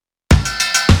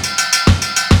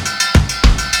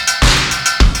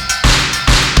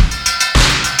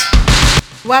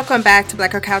Welcome back to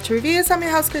Black Girl Couch Reviews. I'm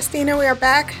your host, Christina. We are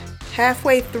back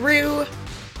halfway through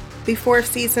the 4th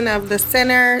season of The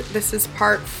Sinner. This is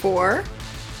part 4,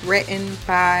 written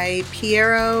by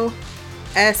Piero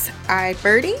S. I.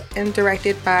 Berti and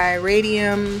directed by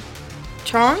Radium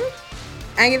Chong.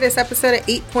 I give this episode an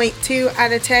 8.2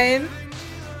 out of 10.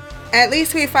 At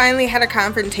least we finally had a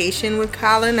confrontation with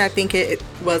Colin. I think it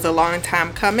was a long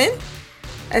time coming.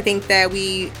 I think that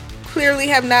we clearly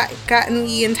have not gotten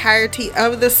the entirety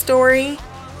of the story.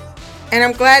 And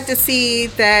I'm glad to see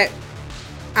that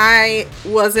I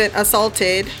wasn't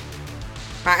assaulted,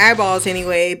 my eyeballs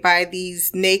anyway, by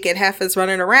these naked heifers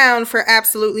running around for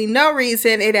absolutely no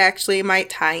reason. It actually might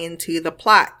tie into the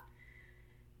plot.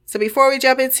 So before we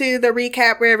jump into the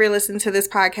recap, wherever you listen to this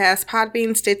podcast,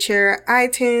 Podbean, Stitcher,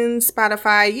 iTunes,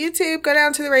 Spotify, YouTube, go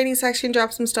down to the rating section,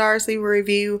 drop some stars, leave a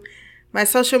review. My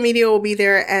social media will be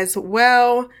there as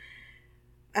well.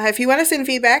 If you want to send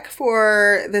feedback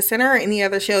for The Sinner or any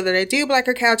other show that I do,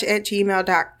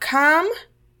 blackgirlcouch@gmail.com.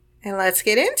 And let's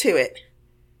get into it.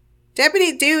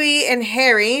 Deputy Dewey and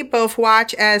Harry both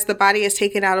watch as the body is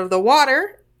taken out of the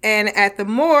water, and at the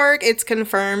morgue, it's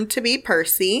confirmed to be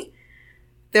Percy.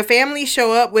 The family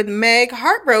show up with Meg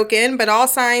heartbroken, but all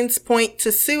signs point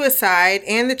to suicide,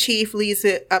 and the chief leaves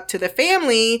it up to the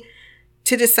family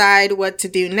to decide what to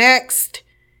do next.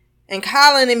 And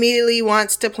Colin immediately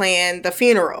wants to plan the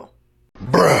funeral.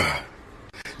 Bruh,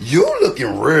 you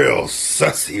looking real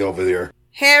sussy over there.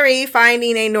 Harry,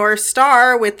 finding a North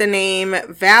Star with the name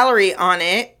Valerie on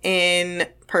it in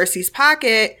Percy's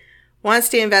pocket, wants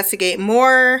to investigate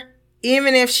more,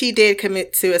 even if she did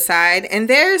commit suicide. And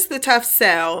there's the tough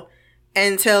sell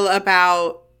until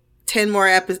about 10 more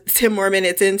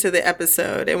minutes into the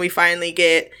episode, and we finally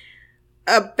get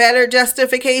a better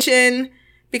justification.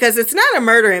 Because it's not a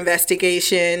murder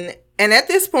investigation, and at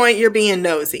this point, you're being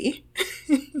nosy.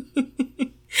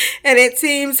 And it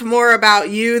seems more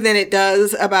about you than it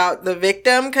does about the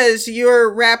victim, because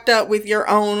you're wrapped up with your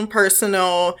own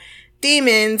personal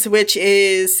demons, which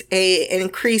is an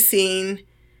increasing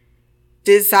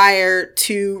desire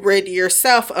to rid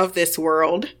yourself of this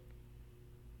world.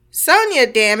 Sonia,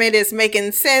 damn it, is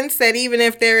making sense that even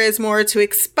if there is more to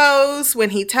expose, when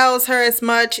he tells her as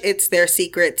much, it's their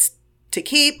secrets to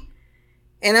keep,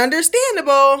 and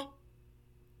understandable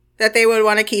that they would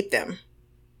want to keep them,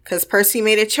 because Percy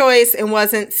made a choice and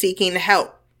wasn't seeking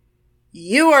help.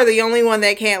 You are the only one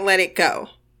that can't let it go,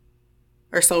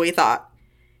 or so we thought.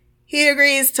 He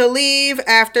agrees to leave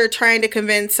after trying to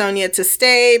convince Sonia to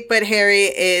stay, but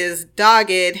Harry is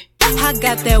dogged. I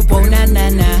got that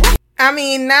whoa-na-na-na. I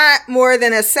mean, not more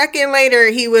than a second later,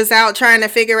 he was out trying to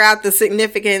figure out the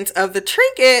significance of the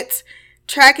trinkets,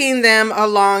 tracking them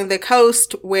along the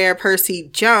coast where Percy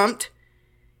jumped,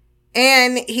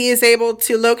 and he is able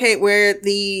to locate where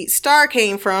the star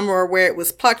came from, or where it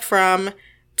was plucked from,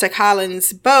 to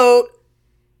Colin's boat,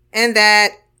 and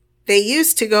that they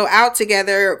used to go out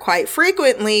together quite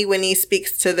frequently when he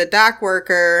speaks to the dock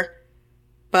worker,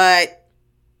 but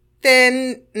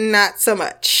then not so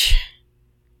much.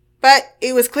 But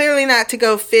it was clearly not to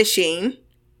go fishing,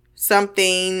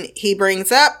 something he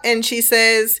brings up, and she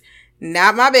says,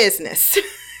 "Not my business.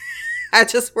 I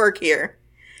just work here."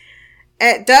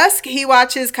 At dusk, he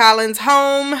watches Colin's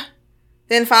home,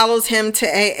 then follows him to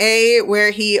AA, where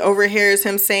he overhears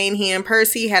him saying he and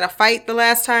Percy had a fight the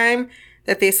last time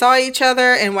that they saw each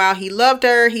other, and while he loved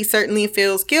her, he certainly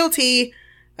feels guilty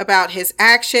about his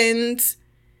actions,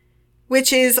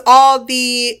 which is all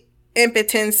the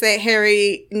impotence that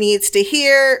Harry needs to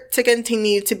hear to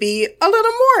continue to be a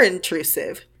little more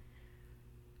intrusive.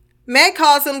 Meg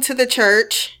calls him to the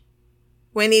church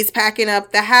when he's packing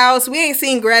up the house. We ain't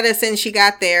seen Greta since she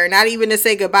got there, not even to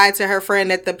say goodbye to her friend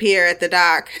at the pier at the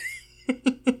dock.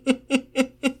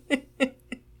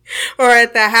 Or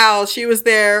at the house. She was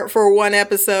there for one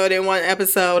episode and one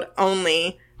episode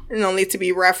only, and only to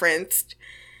be referenced.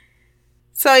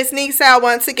 So he sneaks out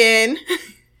once again,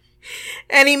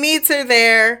 and he meets her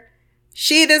there.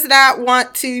 She does not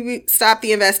want to stop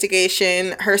the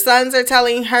investigation. Her sons are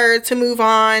telling her to move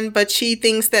on, but she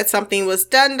thinks that something was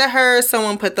done to her.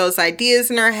 Someone put those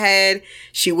ideas in her head.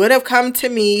 She would have come to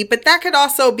me, but that could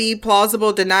also be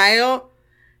plausible denial.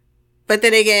 But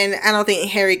then again, I don't think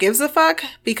Harry gives a fuck,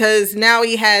 because now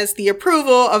he has the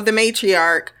approval of the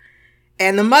matriarch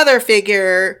and the mother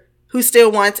figure who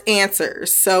still wants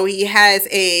answers. So he has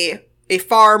a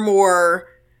far more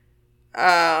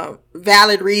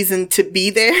valid reason to be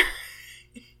there.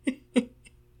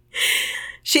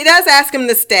 She does ask him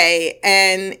to stay,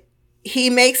 and he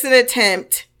makes an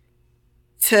attempt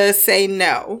to say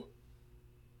no.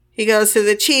 He goes to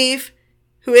the chief,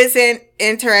 who isn't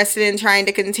interested in trying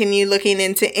to continue looking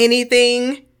into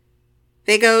anything.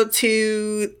 They go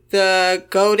to the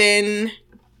Golden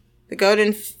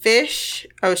Fish.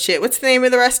 Oh shit, what's the name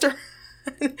of the restaurant?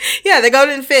 Yeah, the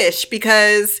Golden Fish,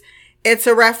 because it's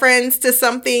a reference to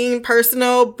something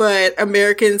personal, but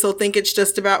Americans will think it's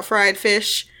just about fried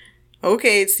fish.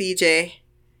 Okay, CJ.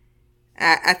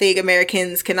 I think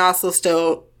Americans can also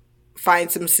still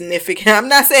find some significant... I'm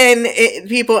not saying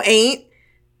people ain't.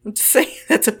 I'm just saying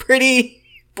that's a pretty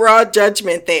broad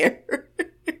judgment there.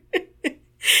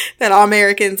 That all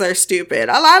Americans are stupid.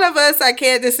 A lot of us, I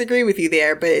can't disagree with you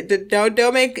there, but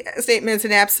don't make statements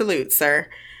in absolute, sir.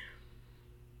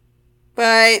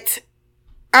 But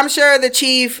I'm sure the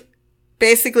chief,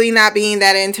 basically not being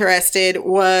that interested,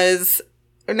 was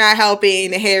not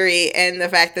helping Harry, and the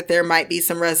fact that there might be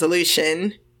some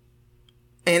resolution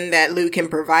and that Lou can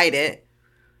provide it.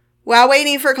 While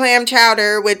waiting for clam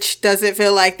chowder, which doesn't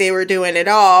feel like they were doing at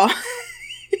all.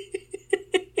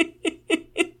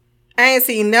 I ain't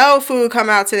seen no food come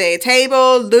out to their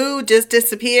table. Lou just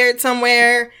disappeared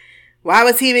somewhere. Why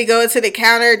was he even going to the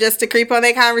counter just to creep on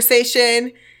their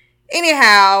conversation?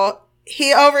 Anyhow,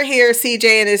 he overhears CJ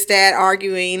and his dad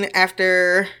arguing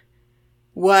after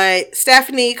what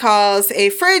Stephanie calls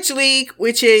a fridge leak,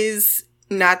 which is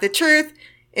not the truth.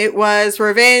 It was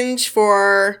revenge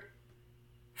for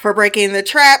breaking the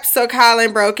trap. So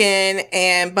Colin broke in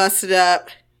and busted up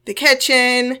the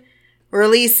kitchen,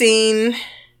 releasing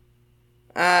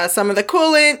some of the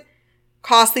coolant,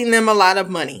 costing them a lot of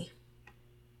money.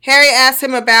 Harry asks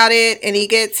him about it, and he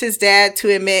gets his dad to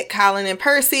admit Colin and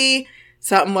Percy,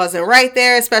 something wasn't right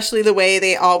there, especially the way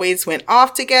they always went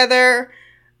off together.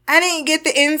 I didn't get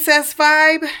the incest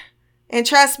vibe. And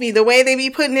trust me, the way they be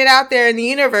putting it out there in the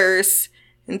universe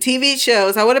and TV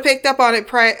shows, I would have picked up on it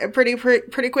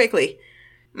pretty quickly.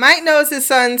 Mike knows his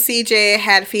son CJ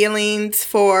had feelings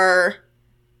for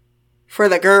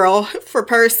the girl, for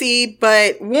Percy,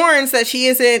 but warns that she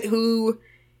isn't who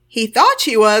he thought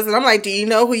she was. And I'm like, do you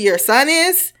know who your son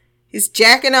is? He's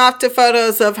jacking off to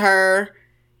photos of her.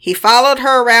 He followed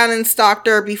her around and stalked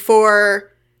her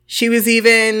before she was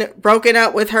even broken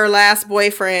up with her last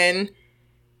boyfriend.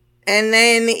 And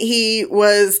then he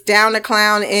was down to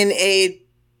clown in a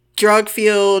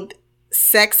drug-fueled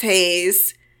sex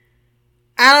haze.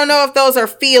 I don't know if those are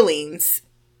feelings.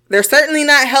 They're certainly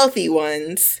not healthy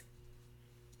ones.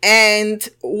 And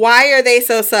why are they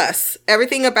so sus?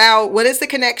 Everything about what is the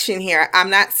connection here?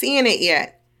 I'm not seeing it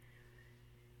yet.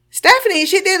 Stephanie,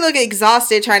 she did look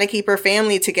exhausted trying to keep her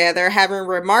family together, having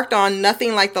remarked on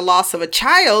nothing like the loss of a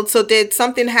child. So did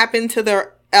something happen to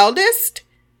their eldest?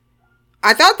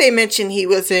 I thought they mentioned he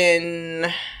was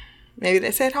in, maybe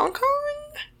they said Hong Kong?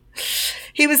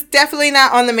 He was definitely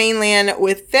not on the mainland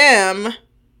with them.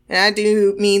 And I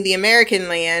do mean the American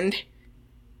land.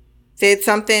 Did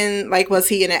something, like, was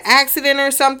he in an accident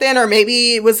or something? Or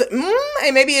maybe it was,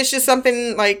 maybe it's just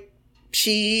something like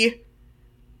she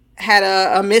had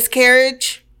a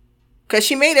miscarriage, because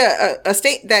she made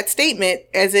that statement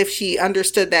as if she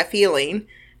understood that feeling,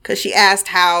 because she asked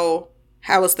how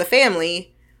was the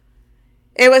family.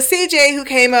 It was CJ who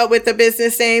came up with the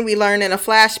business name, we learned in a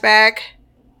flashback.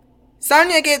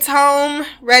 Sonia gets home,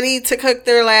 ready to cook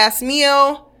their last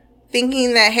meal,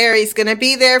 thinking that Harry's gonna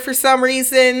be there for some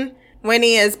reason, when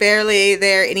he is barely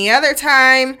there any other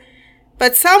time.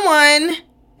 But someone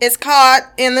is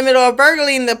caught in the middle of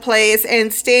burgling the place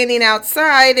and standing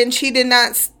outside, and she did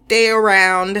not stay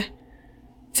around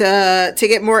to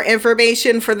get more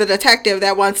information for the detective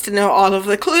that wants to know all of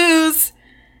the clues.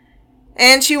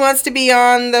 And she wants to be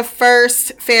on the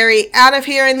first ferry out of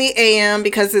here in the AM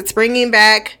because it's bringing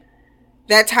back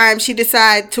that time she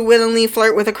decided to willingly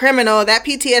flirt with a criminal. That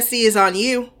PTSD is on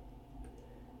you.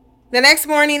 The next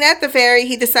morning at the ferry,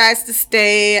 he decides to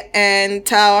stay and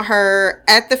tell her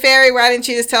at the ferry, why didn't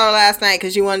you just tell her last night?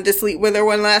 Because you wanted to sleep with her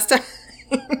one last time.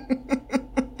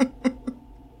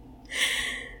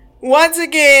 Once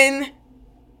again,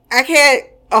 I can't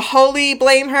wholly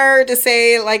blame her to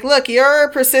say, like, look, your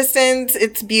persistence,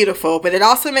 it's beautiful, but it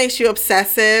also makes you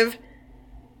obsessive.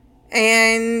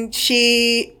 And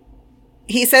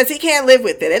he says he can't live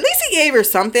with it. At least he gave her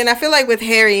something. I feel like with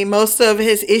Harry, most of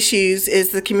his issues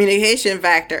is the communication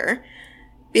factor.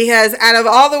 Because out of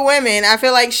all the women, I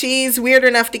feel like she's weird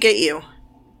enough to get you.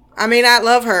 I may not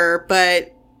love her,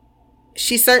 but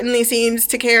she certainly seems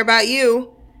to care about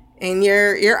you and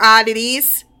your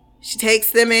oddities. She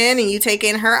takes them in and you take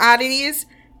in her oddities.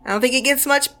 I don't think it gets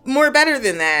much more better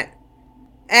than that.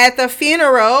 At the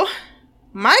funeral,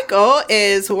 Michael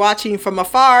is watching from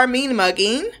afar, mean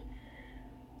mugging.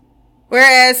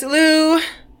 Whereas Lou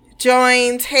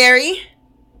joins Harry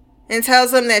and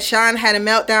tells him that Sean had a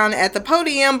meltdown at the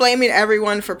podium, blaming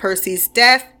everyone for Percy's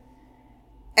death.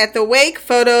 At the wake,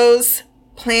 photos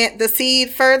plant the seed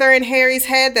further in Harry's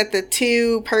head that the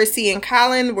two, Percy and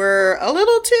Colin, were a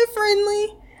little too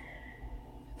friendly.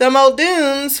 The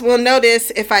Muldoones will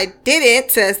notice if I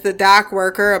didn't, says the dock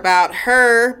worker about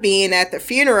her being at the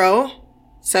funeral,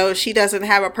 so she doesn't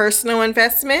have a personal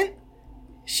investment.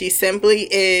 She simply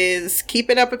is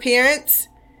keeping up appearance.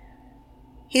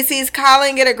 He sees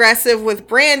Colin get aggressive with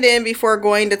Brandon before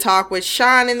going to talk with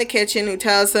Sean in the kitchen, who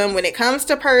tells him when it comes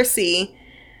to Percy,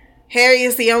 Harry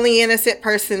is the only innocent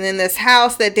person in this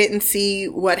house that didn't see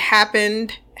what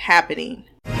happened happening.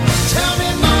 Tell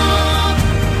me, Mom,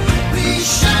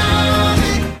 please show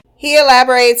me. He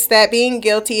elaborates that being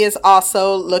guilty is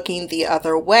also looking the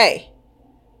other way.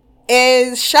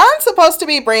 Is Sean supposed to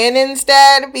be Brandon's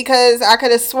dad? Because I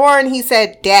could have sworn he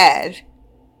said dad.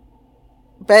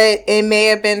 But it may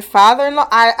have been father-in-law.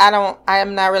 I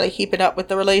am not really keeping up with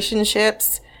the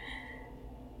relationships.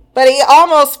 But he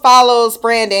almost follows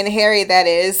Brandon, Harry that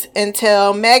is,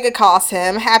 until Meg accosts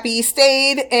him. Happy he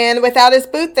stayed and without his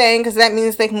boot thing, because that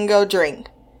means they can go drink.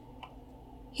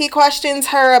 He questions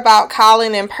her about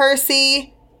Colin and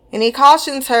Percy, and he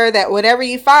cautions her that whatever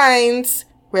he finds,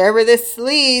 wherever this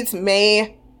leads,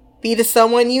 may be to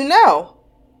someone you know.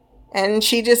 And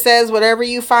she just says, whatever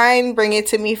you find, bring it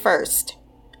to me first.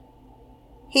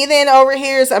 He then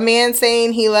overhears a man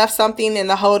saying he left something in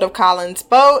the hold of Colin's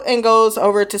boat and goes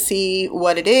over to see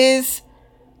what it is.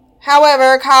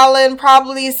 However, Colin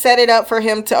probably set it up for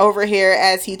him to overhear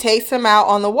as he takes him out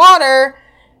on the water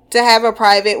to have a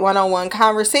private one-on-one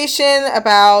conversation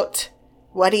about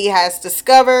what he has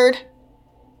discovered.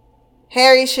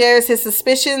 Harry shares his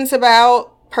suspicions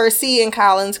about Percy and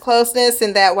Colin's closeness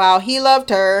and that while he loved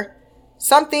her,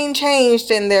 something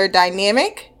changed in their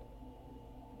dynamic.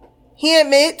 He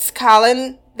admits,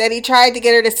 Colin, that he tried to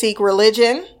get her to seek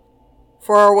religion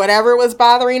for whatever was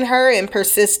bothering her and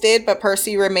persisted, but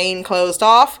Percy remained closed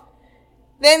off.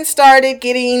 Then started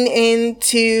getting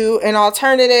into an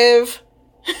alternative,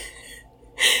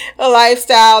 a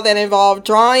lifestyle that involved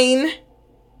drawing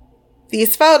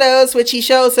these photos, which he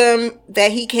shows him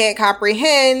that he can't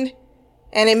comprehend,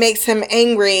 and it makes him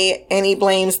angry, and he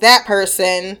blames that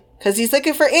person because he's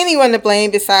looking for anyone to blame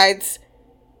besides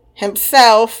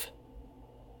himself.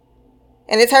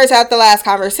 And it turns out the last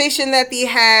conversation that he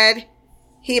had,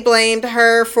 he blamed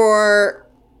her for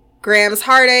Graham's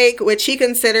heartache, which he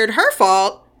considered her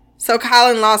fault. So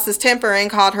Colin lost his temper and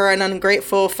called her an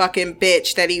ungrateful fucking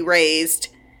bitch that he raised.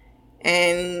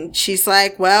 And she's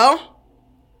like, well,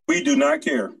 we do not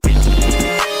care.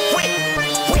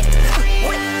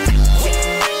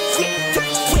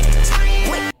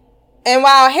 And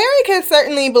while Harry could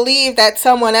certainly believe that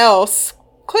someone else,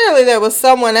 clearly there was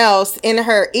someone else in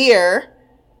her ear,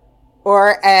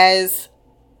 or as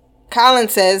Colin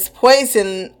says,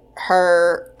 poison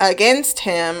her against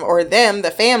him or them,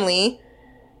 the family,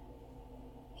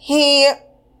 he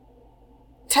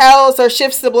tells or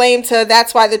shifts the blame to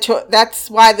that's why the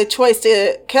choice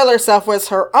to kill herself was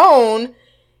her own.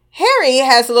 Harry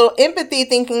has a little empathy,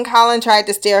 thinking Colin tried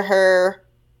to steer her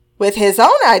with his own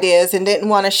ideas and didn't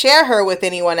want to share her with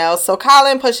anyone else. So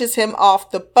Colin pushes him off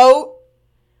the boat.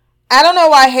 I don't know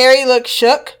why Harry looked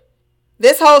shook.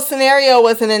 This whole scenario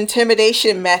was an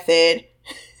intimidation method.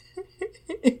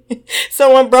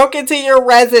 Someone broke into your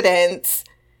residence.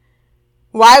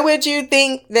 Why would you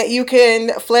think that you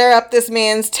can flare up this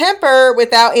man's temper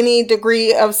without any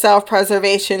degree of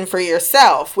self-preservation for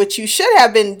yourself, which you should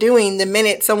have been doing the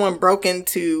minute someone broke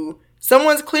into...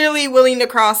 Someone's clearly willing to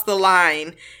cross the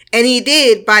line, and he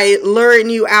did by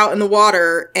luring you out in the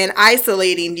water and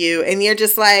isolating you, and you're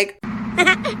just like...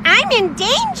 I'm in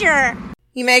danger!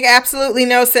 You make absolutely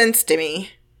no sense to me.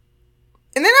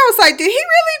 And then I was like, did he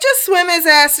really just swim his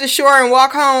ass to shore and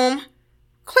walk home?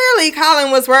 Clearly,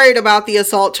 Colin was worried about the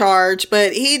assault charge,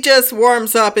 but he just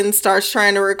warms up and starts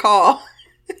trying to recall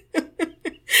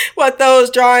what those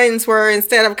drawings were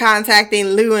instead of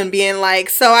contacting Lou and being like,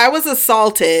 so I was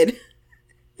assaulted.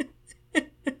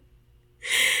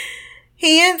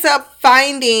 He ends up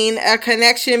finding a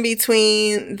connection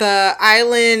between the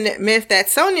island myth that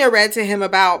Sonia read to him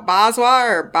about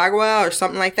Bagua or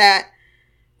something like that,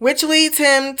 which leads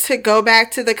him to go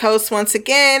back to the coast once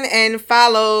again and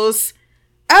follows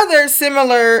other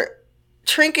similar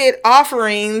trinket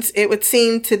offerings, it would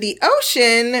seem, to the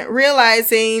ocean,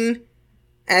 realizing,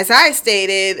 as I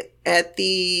stated at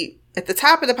the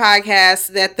top of the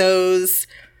podcast, that those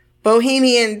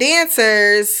bohemian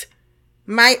dancers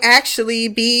might actually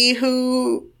be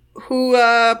who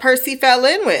Percy fell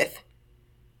in with.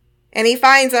 And he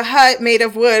finds a hut made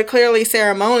of wood, clearly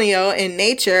ceremonial in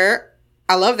nature.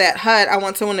 I love that hut. I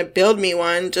want someone to build me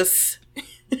one just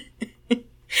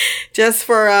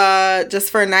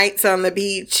for nights on the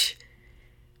beach.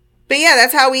 But yeah,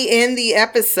 that's how we end the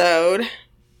episode.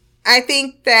 I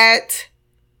think that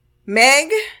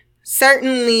Meg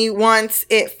certainly wants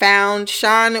it found.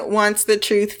 Sean wants the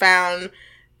truth found.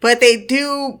 But they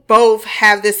do both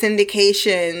have this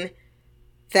indication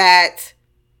that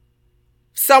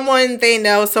someone they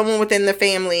know, someone within the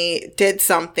family did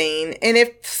something. And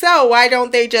if so, why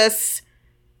don't they just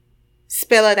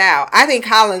spill it out? I think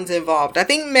Colin's involved. I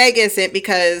think Meg isn't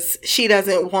because she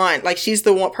doesn't want, like, she's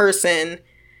the one person.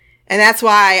 And that's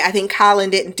why I think Colin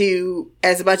didn't do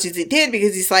as much as he did,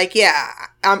 because he's like, yeah,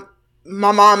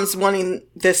 my mom's wanting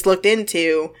this looked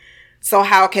into. So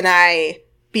how can I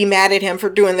be mad at him for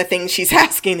doing the things she's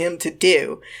asking him to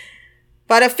do?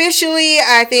 But officially,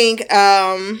 I think,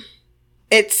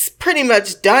 it's pretty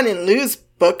much done in Lou's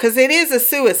book, because it is a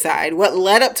suicide. What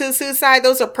led up to the suicide,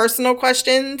 those are personal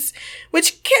questions,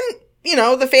 which can,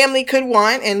 the family could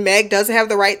want, and Meg does have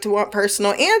the right to want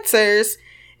personal answers.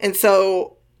 And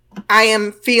so I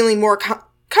am feeling more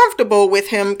comfortable with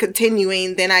him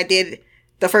continuing than I did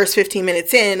the first 15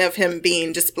 minutes in, of him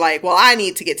being just like, well, I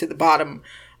need to get to the bottom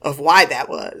of why that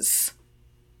was.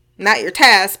 Not your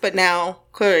task, but now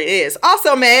clearly it is.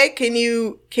 Also, Meg, can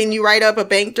you write up a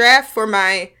bank draft for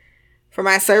my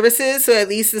services, so at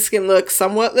least this can look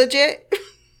somewhat legit?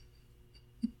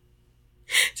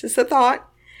 Just a thought.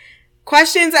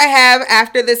 Questions I have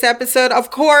after this episode,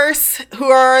 of course, who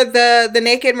are the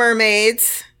naked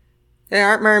mermaids? They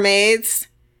aren't mermaids.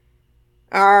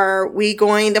 Are we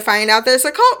going to find out there's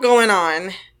a cult going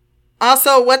on?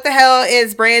 Also, what the hell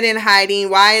is Brandon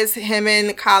hiding? Why is him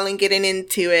and Colin getting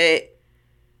into it?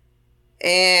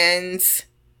 And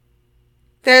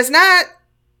there's not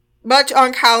much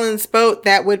on Colin's boat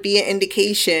that would be an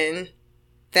indication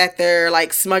that they're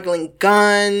like smuggling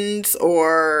guns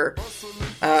or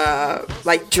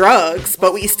like drugs,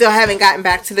 but we still haven't gotten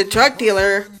back to the drug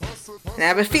dealer. And I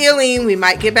have a feeling we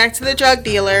might get back to the drug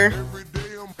dealer.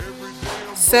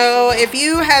 So if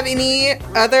you have any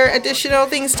other additional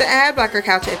things to add,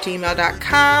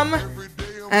 blackercouch@gmail.com.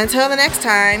 Until the next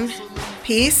time,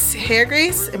 peace, hair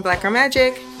grease, and blacker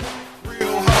magic.